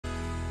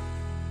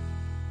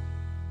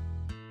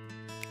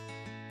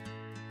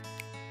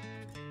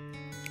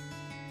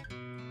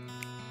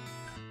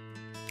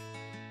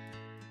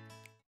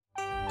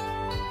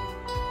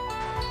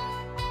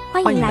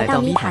欢迎来到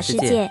米塔世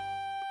界。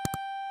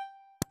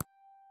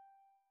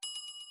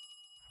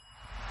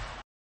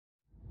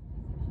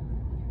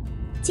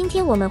今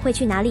天我们会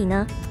去哪里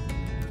呢？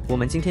我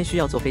们今天需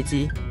要坐飞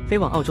机飞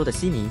往澳洲的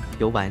悉尼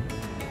游玩。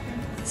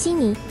悉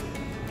尼，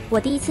我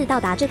第一次到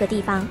达这个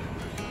地方。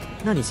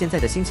那你现在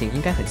的心情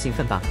应该很兴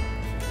奋吧？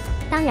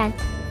当然，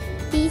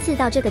第一次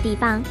到这个地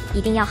方，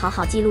一定要好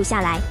好记录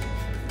下来。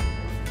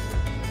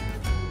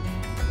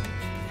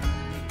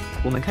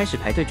我们开始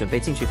排队准备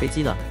进去飞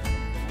机了。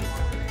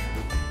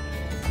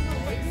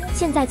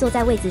现在坐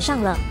在位子上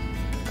了。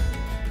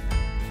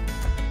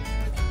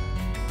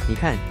你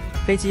看，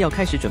飞机要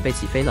开始准备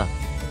起飞了。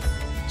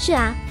是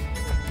啊，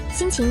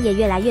心情也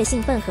越来越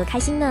兴奋和开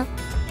心呢。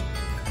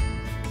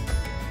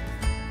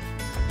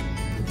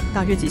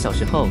大约几小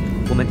时后，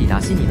我们抵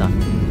达悉尼了。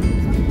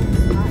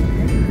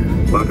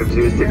Welcome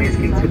to Sydney's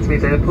King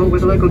Sydney's Airport, where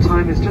the local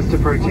time is just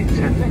approaching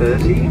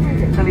 10:30,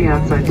 and the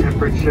outside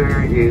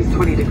temperature is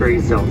 20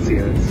 degrees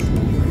Celsius.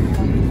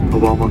 A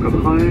warm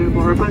welcome home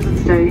or a pleasant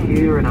stay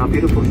here in our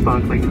beautiful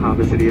sparkling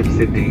harbour city of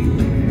Sydney.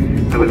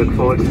 And we look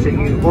forward to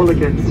seeing you all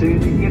again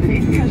soon in the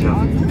near future.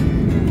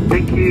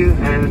 Thank you,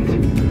 and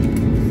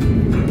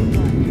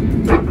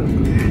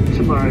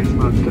tomorrow's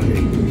Mother's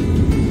Day.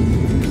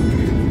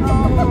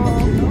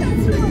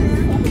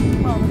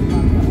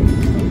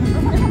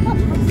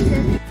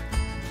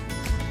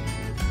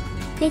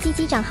 飞机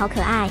机长好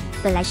可爱，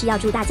本来是要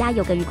祝大家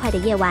有个愉快的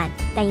夜晚，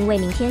但因为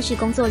明天是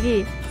工作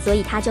日，所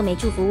以他就没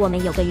祝福我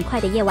们有个愉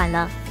快的夜晚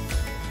了。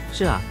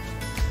是啊，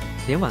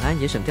连晚安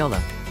也省掉了。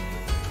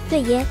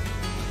对耶，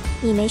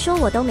你没说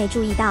我都没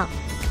注意到。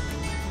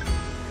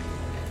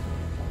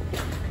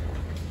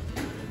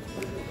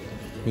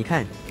你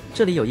看，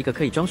这里有一个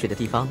可以装水的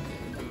地方。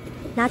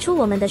拿出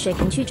我们的水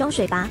瓶去装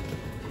水吧。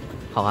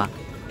好啊，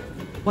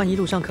万一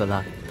路上渴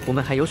了，我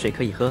们还有水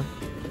可以喝。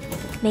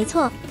没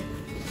错。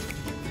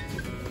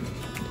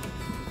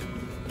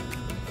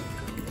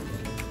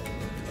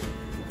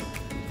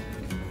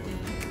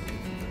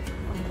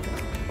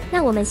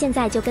那我们现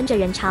在就跟着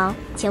人潮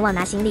前往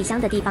拿行李箱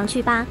的地方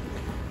去吧。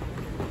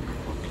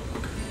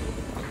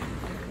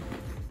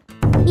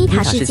米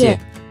塔世界。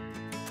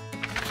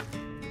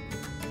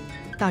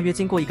大约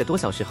经过1个多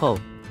小时后，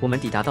我们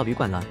抵达到旅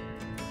馆了。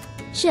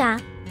是啊，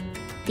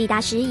抵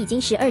达时已经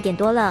12点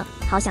多了，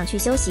好想去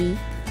休息。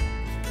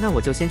那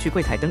我就先去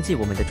柜台登记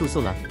我们的住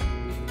宿了。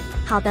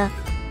好的。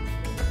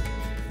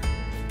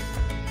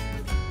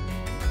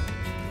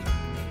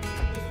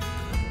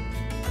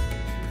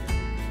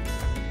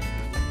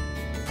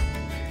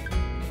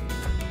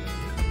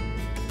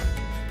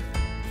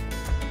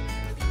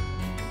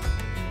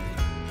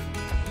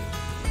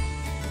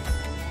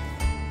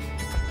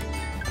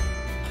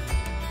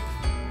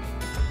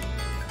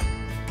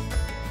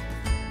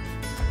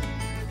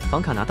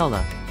房卡拿到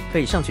了，可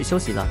以上去休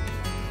息了。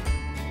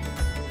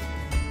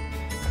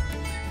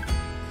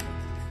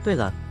对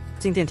了，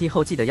进电梯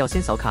后记得要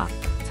先扫卡，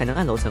才能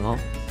按楼层哦，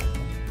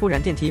不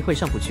然电梯会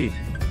上不去。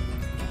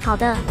好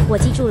的，我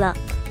记住了。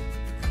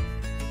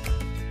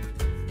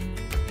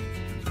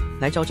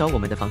来找找我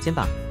们的房间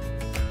吧。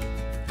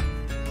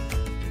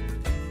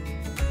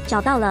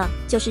找到了，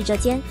就是这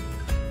间。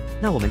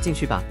那我们进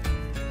去吧。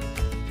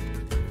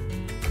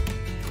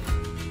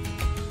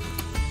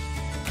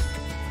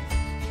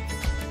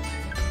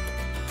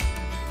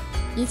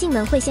一进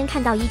门会先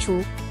看到衣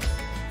橱，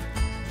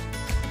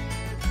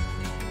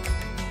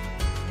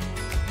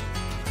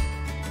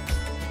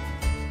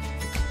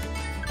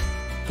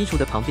衣橱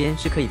的旁边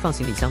是可以放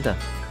行李箱的，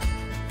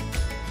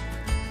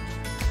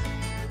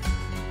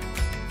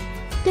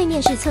对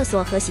面是厕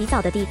所和洗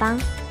澡的地方，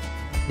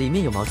里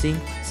面有毛巾、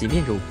洗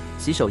面乳、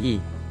洗手液、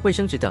卫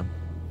生纸等，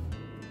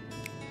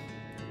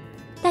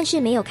但是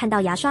没有看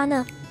到牙刷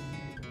呢。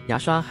牙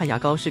刷和牙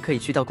膏是可以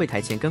去到柜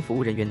台前跟服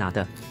务人员拿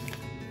的。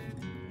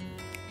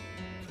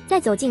再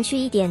走进去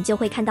一点就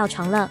会看到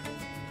床了。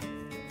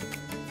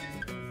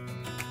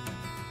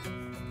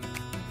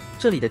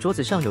这里的桌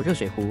子上有热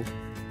水壶、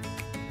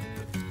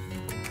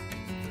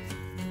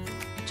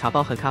茶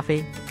包和咖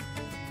啡。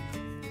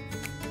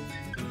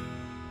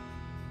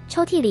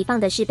抽屉里放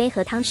的是杯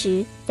和汤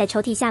匙，在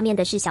抽屉下面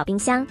的是小冰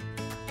箱。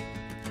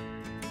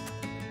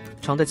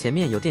床的前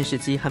面有电视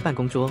机和办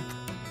公桌。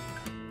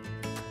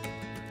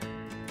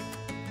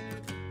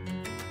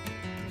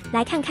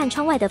来看看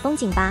窗外的风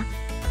景吧。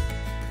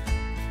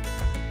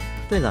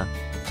对了，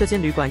这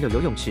间旅馆有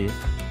游泳池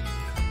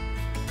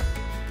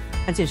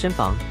和健身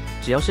房，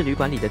只要是旅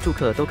馆里的住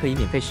客都可以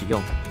免费使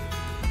用。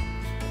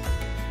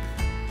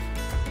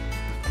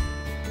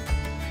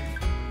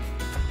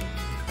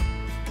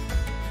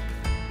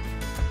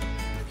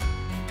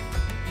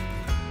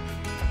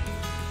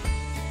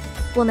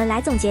我们来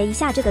总结一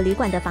下这个旅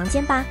馆的房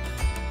间吧。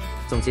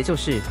总结就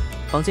是，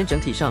房间整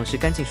体上是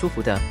干净舒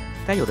服的，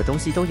该有的东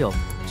西都有，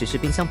只是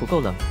冰箱不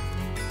够了。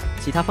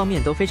其他方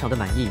面都非常的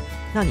满意。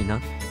那你呢？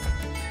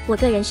我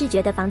个人是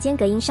觉得房间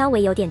隔音稍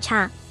微有点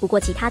差，不过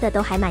其他的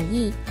都还满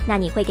意。那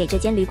你会给这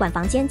间旅馆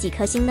房间几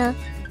颗星呢？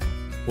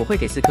我会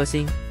给4颗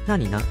星，那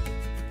你呢？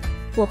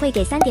我会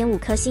给3.5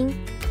颗星。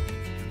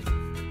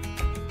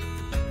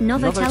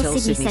Novotel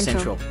Sydney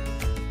Central。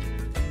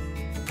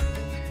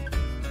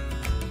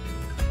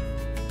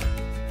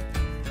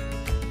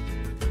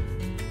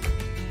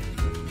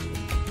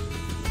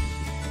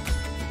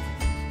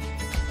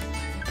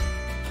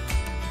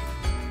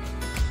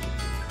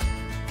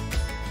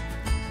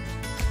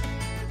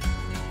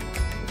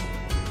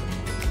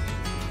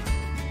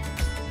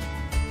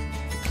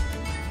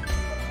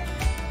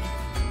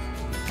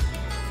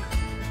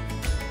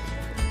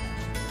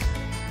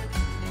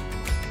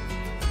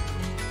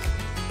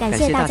感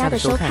谢大家的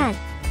收看。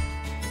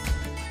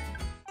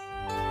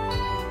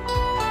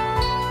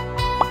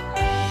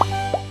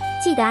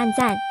记得按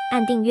赞、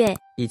按订阅，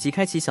以及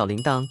开启小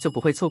铃铛，就不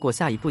会错过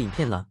下一部影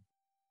片了。